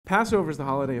Passover is the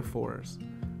holiday of fours.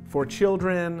 4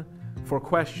 children, 4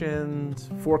 questions,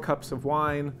 4 cups of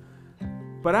wine.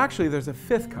 But actually there's a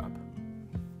 5th cup,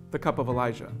 the cup of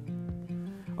Elijah.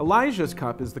 Elijah's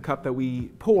cup is the cup that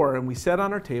we pour and we set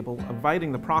on our table,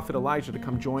 inviting the prophet Elijah to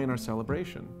come join our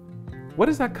celebration. What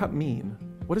does that cup mean?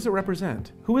 What does it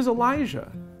represent? Who is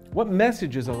Elijah? What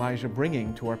message is Elijah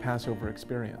bringing to our Passover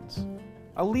experience?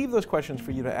 I'll leave those questions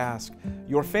for you to ask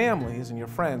your families and your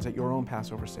friends at your own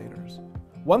Passover Seders.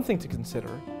 One thing to consider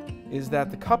is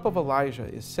that the cup of Elijah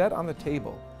is set on the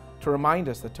table to remind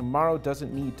us that tomorrow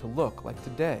doesn't need to look like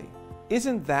today.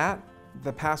 Isn't that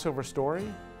the Passover story?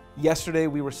 Yesterday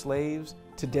we were slaves,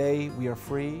 today we are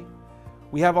free.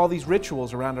 We have all these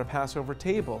rituals around our Passover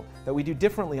table that we do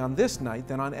differently on this night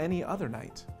than on any other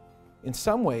night. In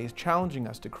some ways, challenging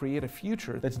us to create a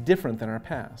future that's different than our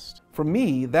past. For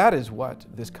me, that is what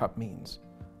this cup means.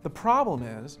 The problem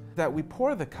is that we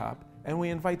pour the cup and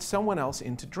we invite someone else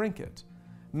in to drink it,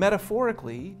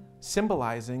 metaphorically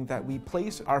symbolizing that we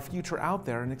place our future out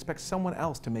there and expect someone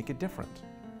else to make it different.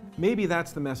 Maybe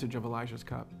that's the message of Elijah's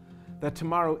cup, that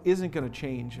tomorrow isn't going to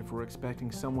change if we're expecting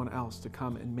someone else to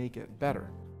come and make it better.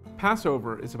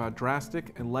 Passover is about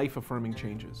drastic and life-affirming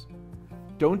changes.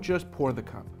 Don't just pour the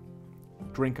cup,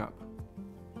 drink up.